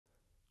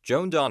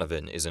Joan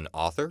Donovan is an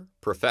author,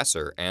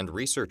 professor, and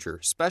researcher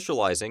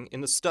specializing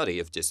in the study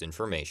of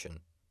disinformation.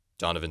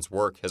 Donovan's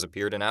work has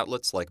appeared in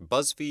outlets like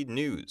BuzzFeed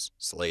News,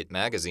 Slate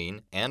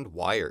Magazine, and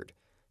Wired.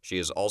 She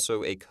is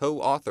also a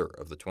co-author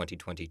of the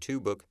 2022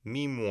 book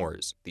Meme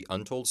Wars, The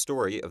Untold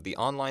Story of the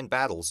Online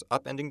Battles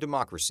Upending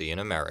Democracy in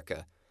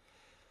America.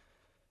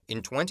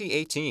 In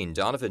 2018,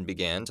 Donovan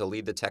began to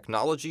lead the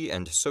Technology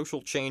and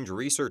Social Change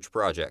Research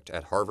Project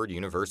at Harvard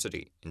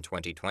University. In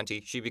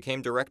 2020, she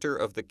became director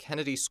of the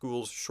Kennedy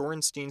School's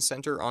Shorenstein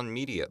Center on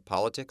Media,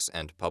 Politics,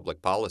 and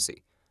Public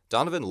Policy.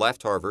 Donovan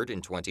left Harvard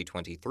in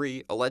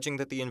 2023, alleging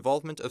that the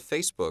involvement of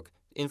Facebook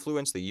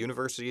influenced the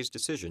university's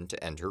decision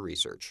to end her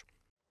research.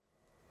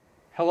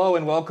 Hello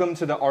and welcome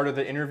to The Art of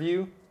the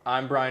Interview.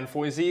 I'm Brian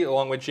Foisy,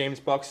 along with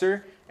James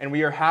Buxer, and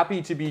we are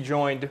happy to be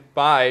joined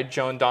by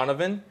Joan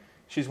Donovan.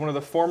 She's one of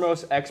the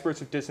foremost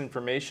experts of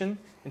disinformation,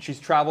 and she's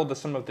traveled to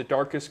some of the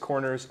darkest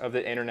corners of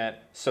the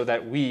internet so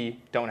that we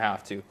don't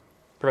have to.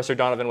 Professor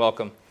Donovan,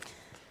 welcome.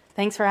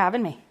 Thanks for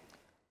having me.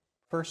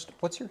 First,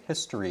 what's your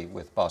history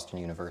with Boston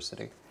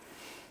University?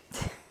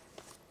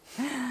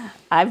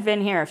 I've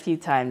been here a few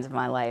times in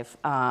my life.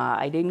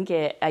 I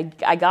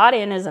got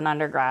in as an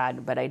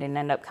undergrad, but I didn't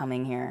end up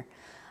coming here.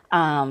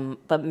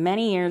 But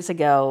many years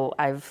ago,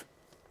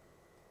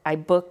 I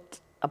booked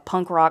a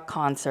punk rock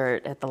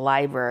concert at the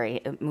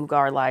library, at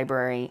Mugar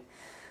Library,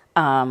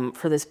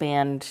 for this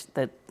band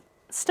that's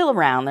still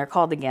around. They're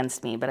called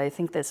Against Me, but I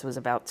think this was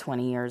about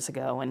 20 years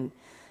ago.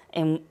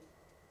 And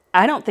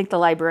I don't think the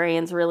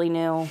librarians really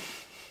knew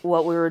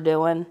what we were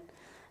doing.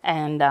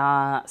 And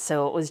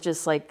so it was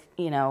just like,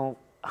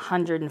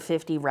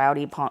 150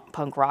 rowdy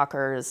punk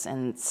rockers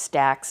and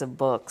stacks of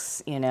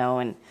books,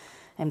 and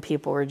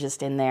people were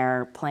just in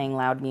there playing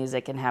loud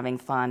music and having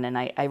fun. And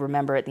I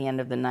remember at the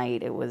end of the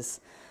night, it was,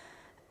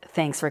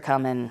 thanks for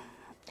coming,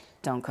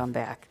 don't come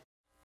back.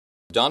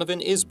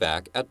 Donovan is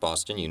back at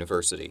Boston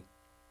University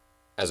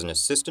as an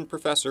assistant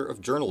professor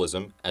of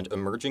journalism and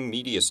emerging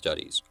media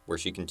studies, where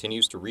she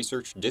continues to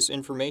research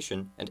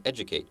disinformation and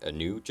educate a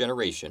new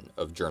generation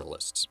of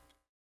journalists.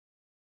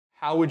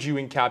 How would you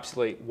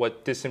encapsulate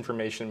what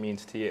disinformation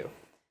means to you?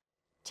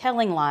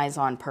 Telling lies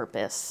on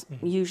purpose,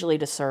 usually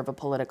to serve a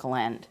political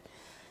end.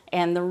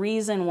 And the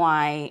reason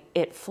why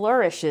it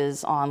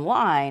flourishes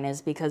online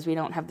is because we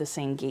don't have the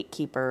same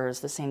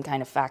gatekeepers, the same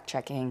kind of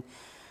fact-checking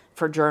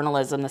for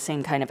journalism, the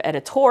same kind of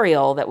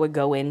editorial that would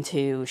go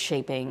into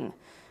shaping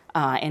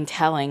and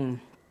telling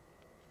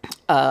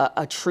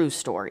a true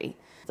story.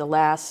 The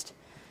last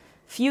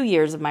few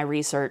years of my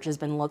research has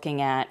been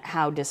looking at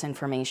how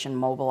disinformation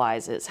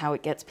mobilizes, how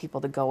it gets people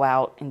to go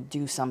out and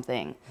do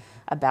something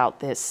about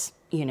this,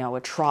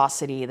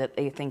 atrocity that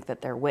they think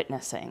that they're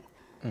witnessing.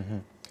 Mm-hmm.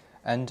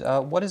 And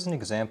what is an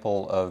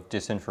example of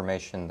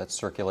disinformation that's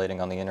circulating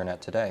on the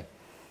internet today?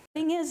 The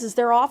thing is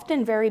they're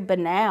often very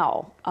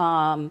banal,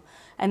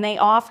 and they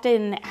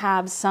often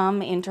have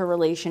some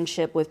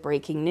interrelationship with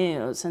breaking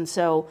news. And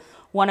so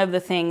one of the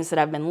things that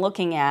I've been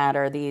looking at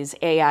are these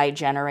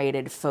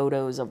AI-generated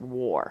photos of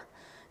war.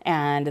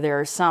 And there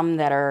are some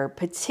that are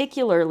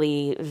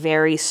particularly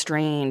very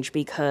strange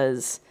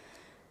because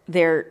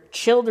they're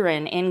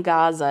children in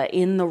Gaza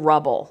in the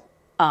rubble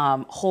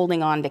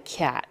holding on to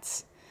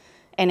cats.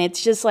 And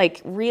it's just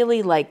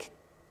really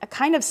a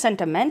kind of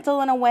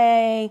sentimental in a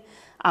way.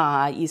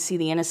 You see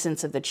the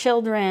innocence of the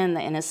children,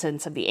 the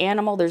innocence of the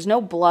animal. There's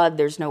no blood,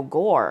 there's no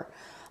gore.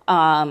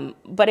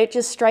 But it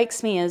just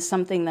strikes me as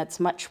something that's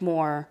much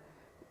more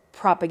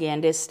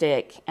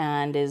propagandistic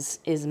and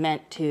is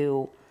meant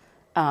to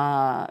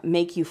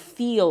make you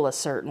feel a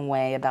certain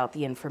way about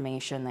the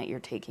information that you're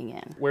taking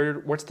in.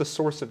 What's the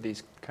source of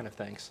these kind of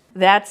things?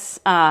 That's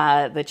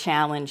the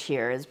challenge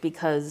here, is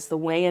because the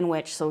way in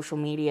which social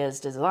media is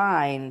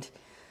designed,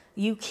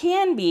 you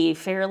can be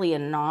fairly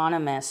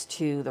anonymous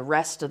to the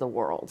rest of the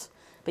world,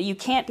 but you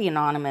can't be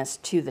anonymous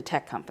to the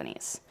tech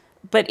companies.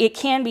 But it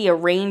can be a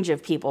range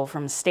of people,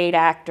 from state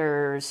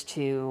actors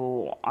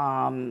to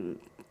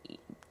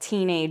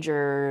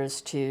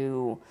teenagers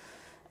to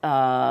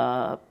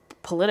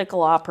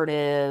political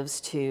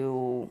operatives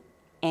to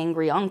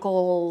angry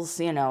uncles.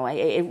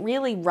 It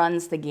really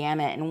runs the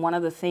gamut. And one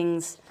of the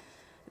things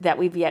that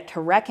we've yet to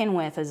reckon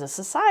with as a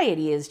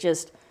society is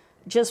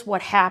just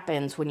what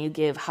happens when you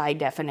give high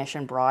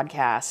definition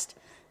broadcast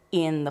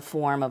in the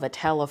form of a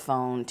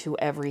telephone to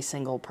every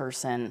single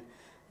person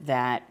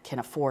that can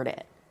afford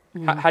it.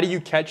 How do you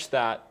catch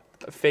that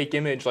fake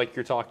image like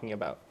you're talking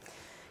about?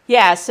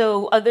 Yeah,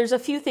 so there's a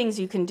few things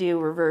you can do.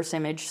 Reverse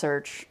image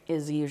search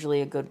is usually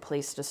a good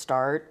place to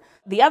start.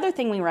 The other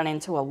thing we run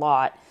into a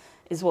lot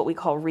is what we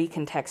call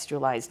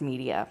recontextualized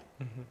media.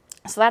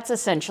 So that's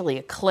essentially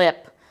a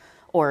clip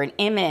or an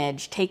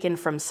image taken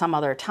from some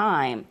other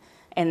time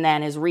and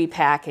then is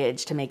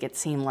repackaged to make it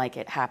seem like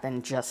it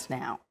happened just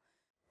now.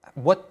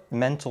 What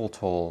mental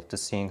toll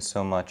does seeing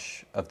so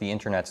much of the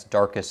internet's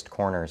darkest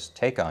corners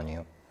take on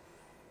you?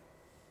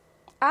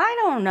 I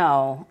don't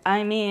know.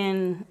 I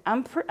mean,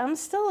 I'm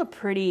still a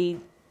pretty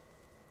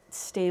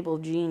stable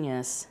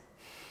genius,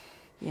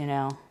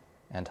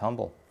 And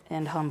humble.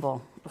 And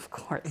humble. Of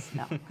course,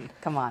 no.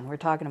 Come on, we're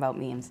talking about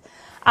memes.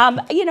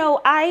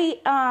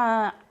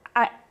 I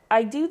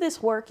do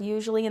this work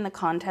usually in the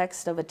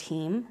context of a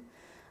team.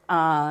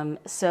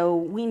 So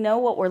we know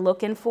what we're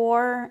looking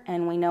for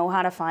and we know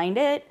how to find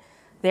it.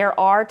 There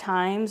are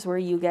times where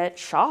you get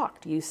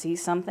shocked. You see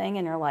something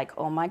and you're like,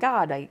 oh my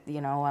God, I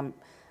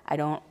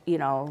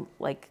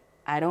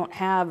don't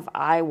have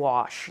eye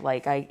wash.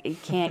 Like I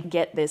can't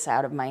get this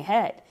out of my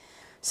head.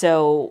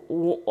 So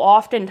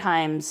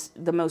oftentimes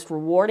the most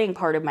rewarding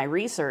part of my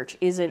research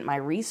isn't my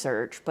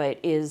research, but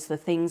is the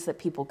things that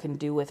people can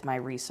do with my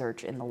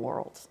research in the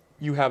world.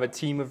 You have a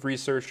team of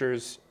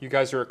researchers. You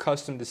guys are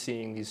accustomed to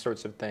seeing these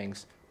sorts of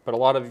things, but a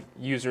lot of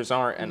users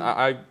aren't. And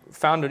I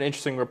found an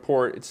interesting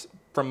report. It's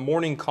from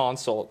Morning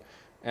Consult,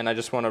 and I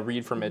just want to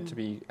read from it to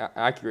be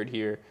accurate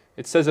here.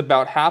 It says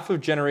about half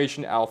of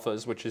Generation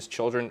Alphas, which is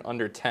children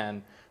under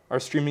 10, are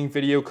streaming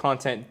video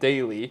content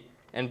daily,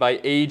 and by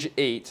age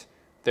 8,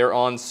 they're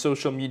on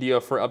social media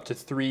for up to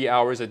 3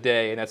 hours a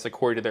day, and that's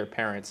according to their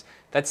parents.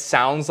 That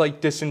sounds like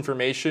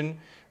disinformation,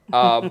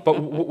 but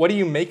what do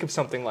you make of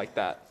something like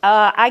that?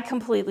 I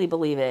completely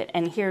believe it,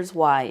 and here's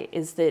why,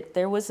 is that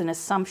there was an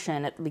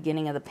assumption at the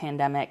beginning of the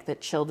pandemic that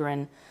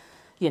children,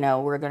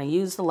 were going to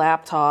use the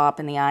laptop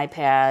and the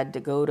iPad to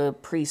go to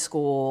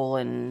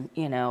preschool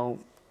and,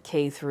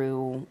 K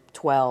through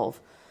 12.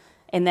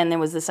 And then there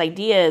was this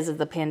idea as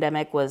the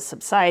pandemic was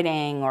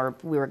subsiding or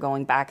we were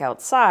going back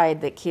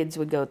outside that kids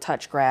would go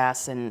touch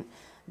grass and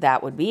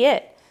that would be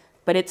it.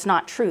 But it's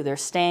not true. They're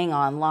staying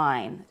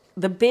online.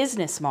 The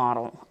business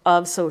model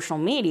of social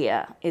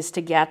media is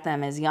to get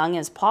them as young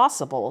as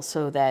possible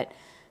so that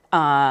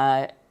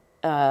Gen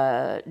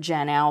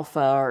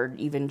Alpha or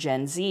even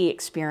Gen Z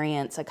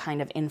experience a kind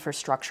of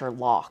infrastructure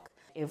lock.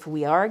 If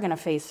we are going to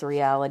face the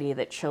reality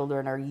that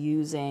children are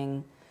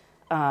using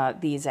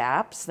these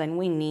apps, then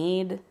we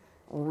need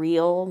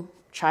real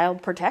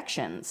child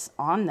protections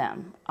on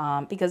them.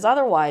 Because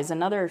otherwise,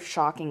 another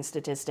shocking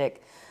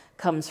statistic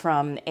comes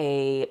from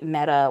a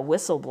Meta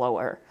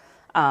whistleblower,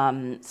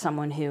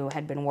 someone who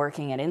had been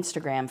working at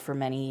Instagram for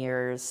many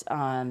years,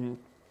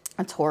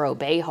 Toro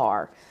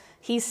Behar.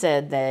 He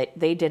said that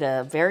they did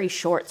a very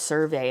short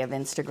survey of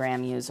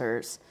Instagram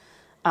users.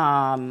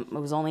 It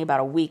was only about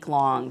a week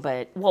long,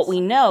 but what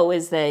we know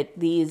is that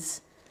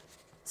these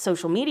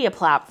social media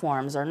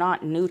platforms are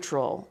not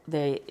neutral.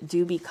 They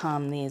do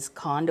become these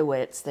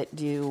conduits that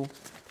do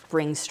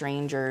bring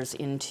strangers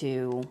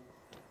into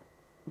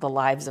the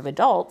lives of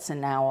adults and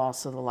now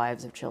also the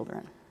lives of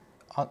children.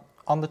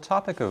 On the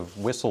topic of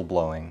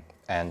whistleblowing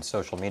and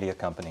social media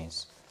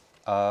companies,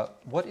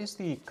 what is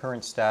the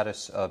current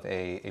status of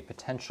a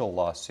potential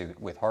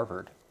lawsuit with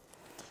Harvard?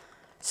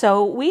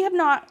 So we have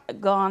not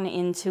gone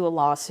into a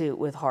lawsuit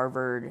with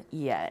Harvard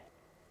yet.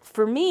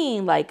 For me,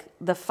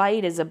 the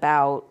fight is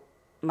about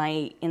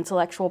my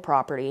intellectual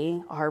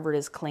property. Harvard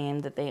has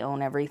claimed that they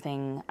own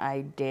everything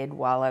I did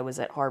while I was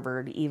at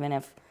Harvard, even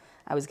if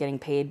I was getting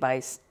paid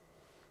by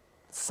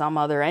some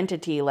other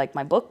entity like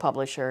my book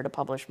publisher to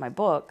publish my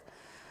book.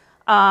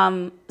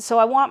 So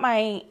I want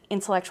my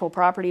intellectual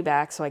property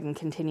back so I can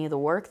continue the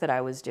work that I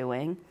was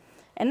doing.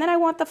 And then I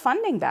want the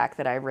funding back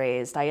that I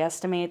raised. I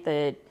estimate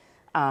that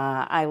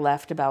I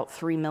left about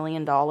 $3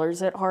 million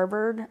at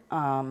Harvard,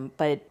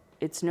 but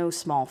it's no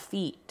small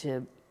feat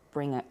to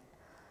bring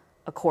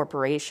a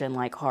corporation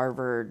like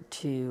Harvard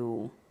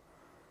to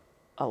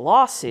a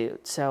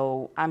lawsuit.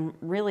 So I'm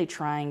really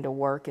trying to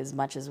work as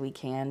much as we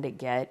can to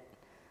get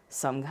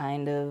some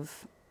kind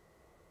of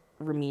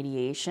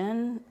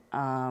remediation.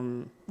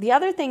 The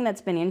other thing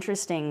that's been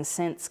interesting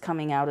since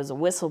coming out as a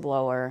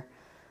whistleblower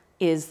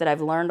is that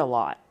I've learned a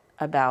lot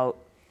about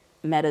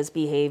Meta's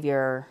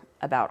behavior,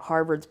 about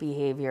Harvard's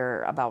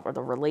behavior, about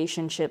the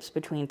relationships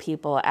between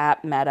people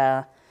at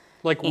Meta.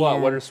 Like what?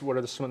 What are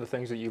some of the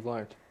things that you've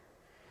learned?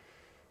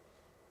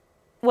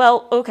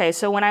 Well, okay,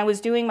 so when I was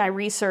doing my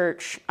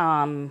research,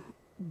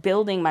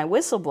 building my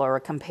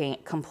whistleblower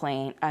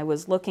complaint, I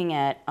was looking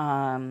at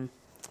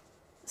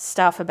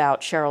stuff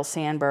about Sheryl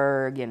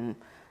Sandberg and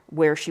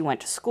where she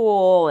went to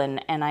school,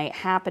 and I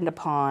happened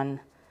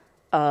upon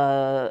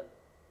a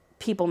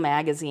People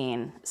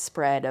magazine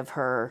spread of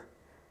her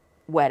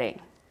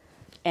wedding.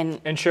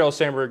 And Sheryl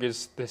Sandberg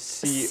is the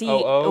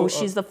COO?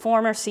 She's the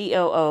former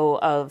COO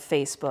of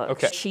Facebook.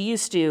 Okay. She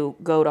used to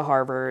go to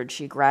Harvard.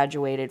 She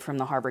graduated from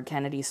the Harvard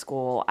Kennedy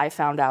School. I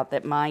found out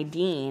that my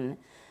dean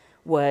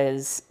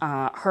was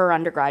her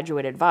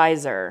undergraduate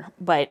advisor,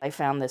 but I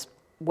found this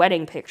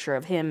wedding picture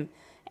of him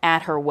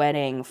at her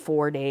wedding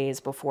 4 days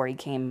before he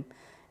came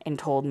and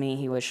told me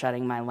he was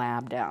shutting my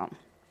lab down.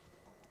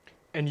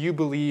 And you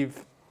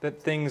believe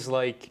that things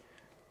like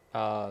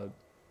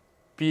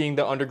being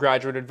the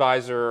undergraduate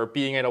advisor or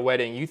being at a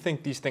wedding, you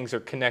think these things are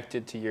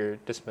connected to your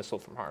dismissal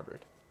from Harvard?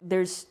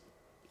 There's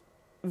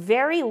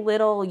very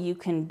little you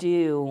can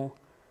do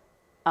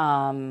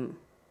at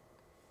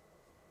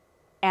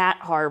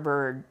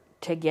Harvard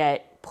to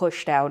get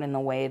pushed out in the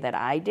way that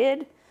I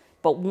did,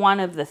 but one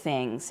of the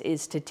things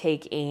is to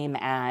take aim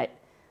at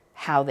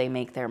how they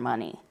make their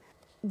money.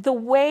 The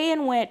way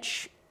in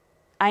which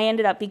I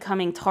ended up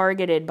becoming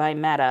targeted by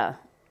Meta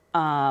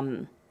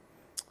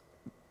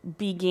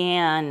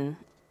began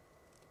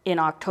in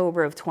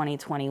October of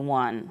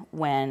 2021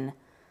 when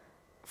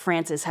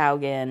Frances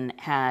Haugen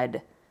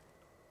had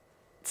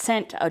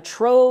sent a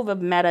trove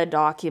of meta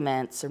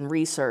documents and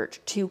research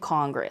to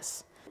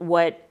Congress.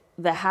 What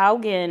the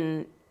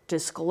Haugen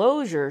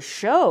disclosure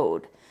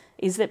showed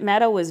is that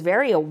Meta was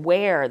very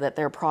aware that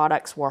their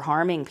products were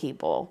harming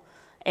people,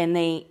 and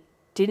they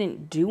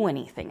didn't do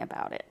anything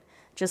about it.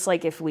 Just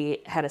like if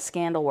we had a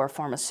scandal where a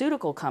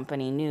pharmaceutical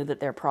company knew that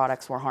their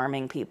products were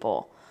harming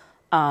people,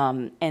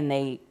 and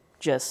they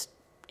just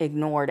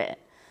ignored it.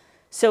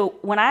 So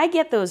when I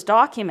get those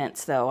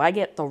documents, though, I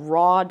get the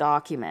raw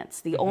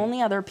documents. The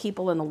only other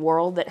people in the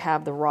world that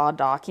have the raw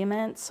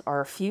documents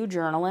are a few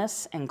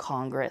journalists and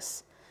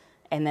Congress,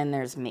 and then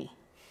there's me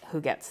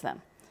who gets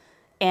them.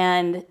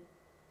 And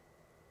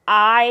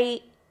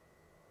I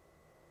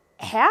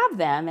have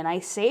them, and I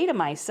say to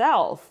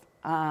myself,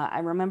 I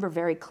remember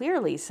very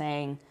clearly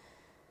saying,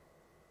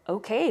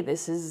 okay,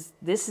 this is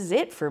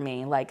it for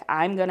me. Like,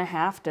 I'm going to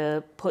have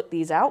to put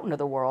these out into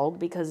the world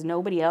because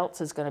nobody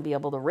else is going to be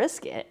able to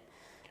risk it.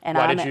 And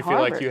why did you feel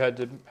like you had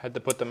to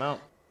put them out?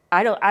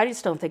 I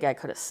just don't think I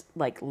could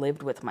have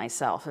lived with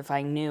myself if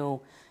I knew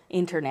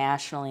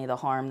internationally the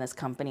harm this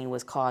company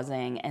was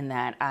causing and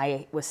that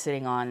I was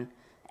sitting on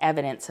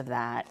evidence of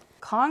that.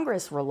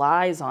 Congress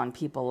relies on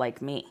people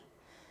like me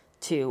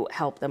to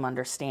help them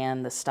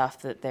understand the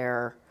stuff that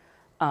they're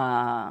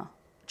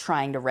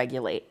trying to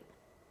regulate.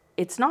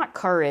 It's not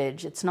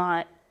courage, it's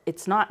not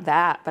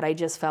that, but I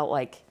just felt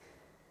like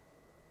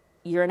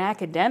you're an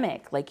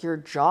academic, like your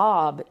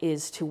job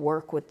is to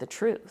work with the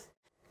truth.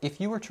 If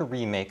you were to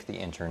remake the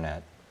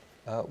internet,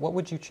 what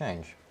would you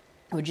change?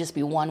 It would just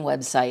be one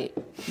website.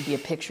 It'd be a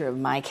picture of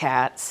my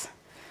cats,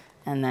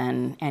 and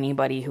then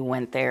anybody who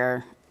went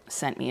there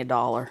sent me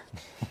 $1.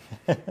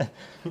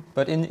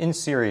 But in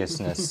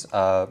seriousness,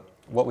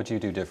 what would you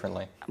do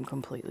differently? I'm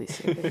completely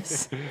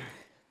serious.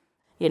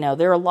 You know,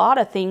 there are a lot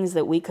of things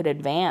that we could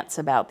advance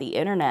about the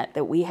internet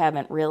that we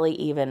haven't really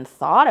even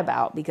thought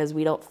about because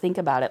we don't think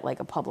about it like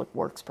a public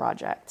works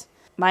project.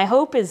 My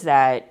hope is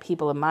that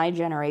people in my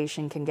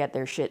generation can get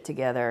their shit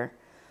together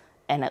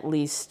and at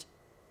least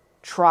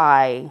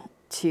try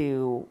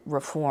to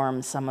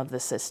reform some of the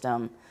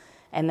system.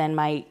 And then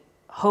my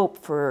hope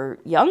for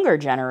younger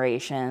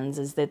generations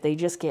is that they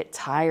just get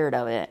tired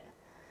of it.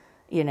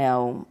 You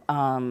know,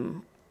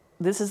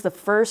 this is the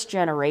first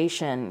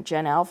generation,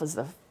 Gen Alpha is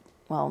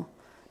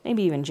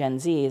maybe even Gen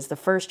Z is the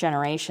first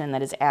generation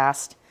that is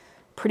asked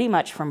pretty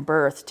much from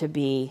birth to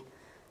be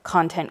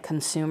content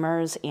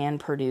consumers and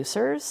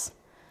producers.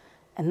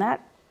 And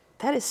that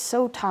is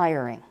so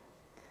tiring,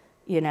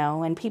 you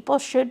know, and people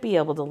should be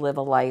able to live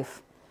a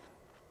life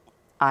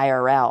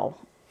IRL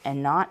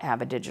and not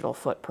have a digital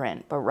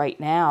footprint. But right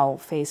now,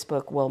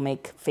 Facebook will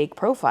make fake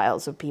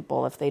profiles of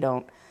people if they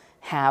don't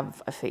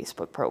have a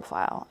Facebook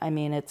profile. I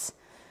mean, it's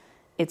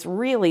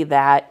really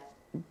that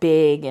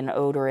big and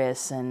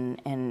odorous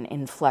and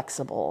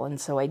inflexible. And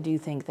so I do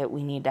think that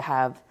we need to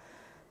have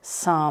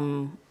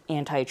some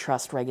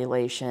antitrust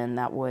regulation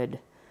that would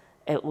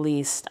at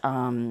least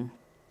open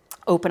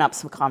up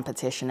some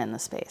competition in the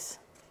space.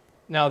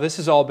 Now, this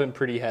has all been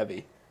pretty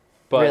heavy.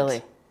 But,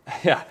 really?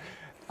 Yeah.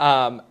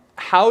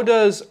 How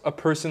does a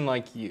person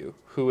like you,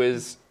 who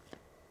is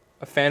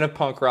a fan of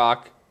punk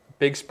rock,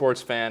 big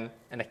sports fan,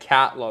 and a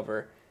cat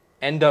lover,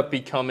 end up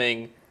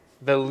becoming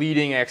the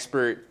leading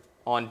expert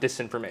on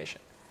disinformation?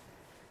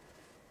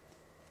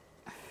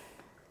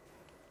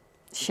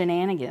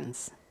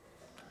 Shenanigans.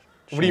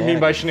 What do you mean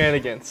by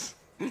shenanigans?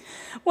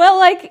 Well,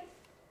 like,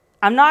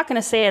 I'm not going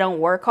to say I don't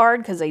work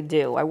hard because I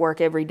do. I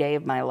work every day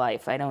of my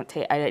life. I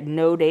had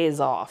no days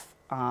off.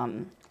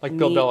 Like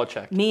Bill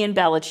Belichick. Me and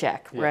Belichick,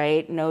 yeah.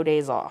 Right? No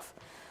days off.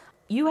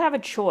 You have a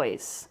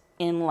choice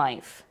in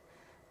life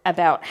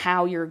about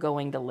how you're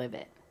going to live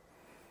it.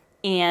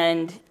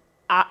 And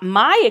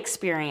my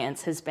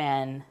experience has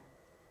been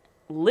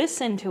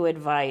listen to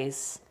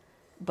advice,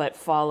 but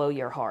follow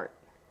your heart.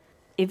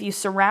 If you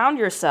surround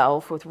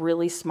yourself with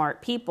really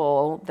smart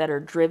people that are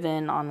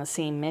driven on the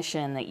same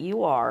mission that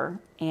you are,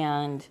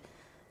 and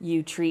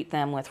you treat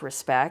them with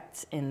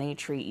respect and they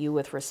treat you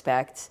with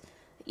respect,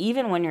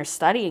 even when you're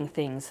studying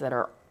things that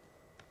are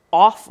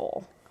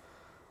awful,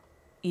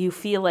 you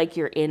feel like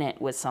you're in it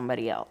with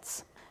somebody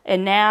else.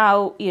 And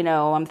now, you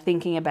know, I'm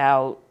thinking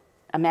about,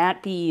 I'm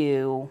at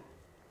BU,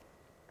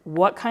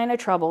 what kind of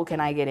trouble can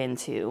I get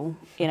into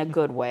in a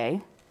good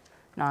way,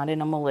 not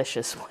in a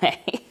malicious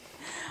way?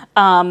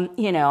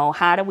 You know,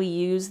 how do we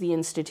use the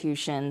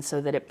institution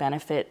so that it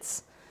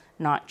benefits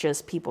not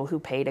just people who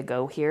pay to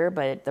go here,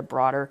 but the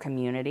broader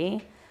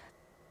community?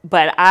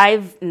 But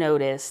I've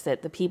noticed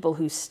that the people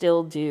who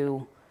still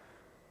do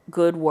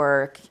good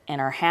work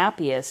and are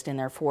happiest in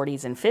their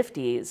 40s and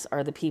 50s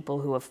are the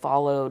people who have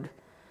followed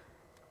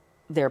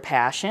their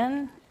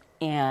passion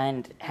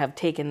and have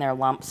taken their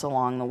lumps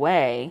along the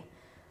way,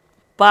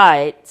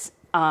 but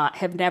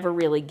have never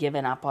really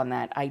given up on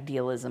that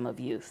idealism of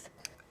youth.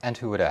 And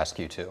who would ask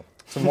you to?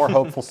 Some more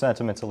hopeful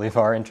sentiment to leave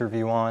our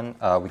interview on.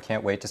 We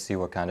can't wait to see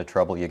what kind of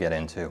trouble you get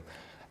into.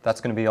 That's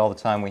going to be all the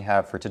time we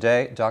have for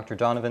today. Dr.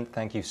 Donovan,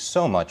 thank you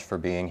so much for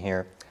being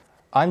here.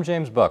 I'm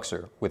James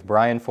Buxer with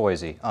Brian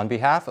Foisy. On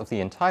behalf of the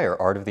entire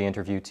Art of the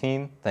Interview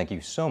team, thank you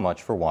so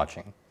much for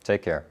watching.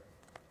 Take care.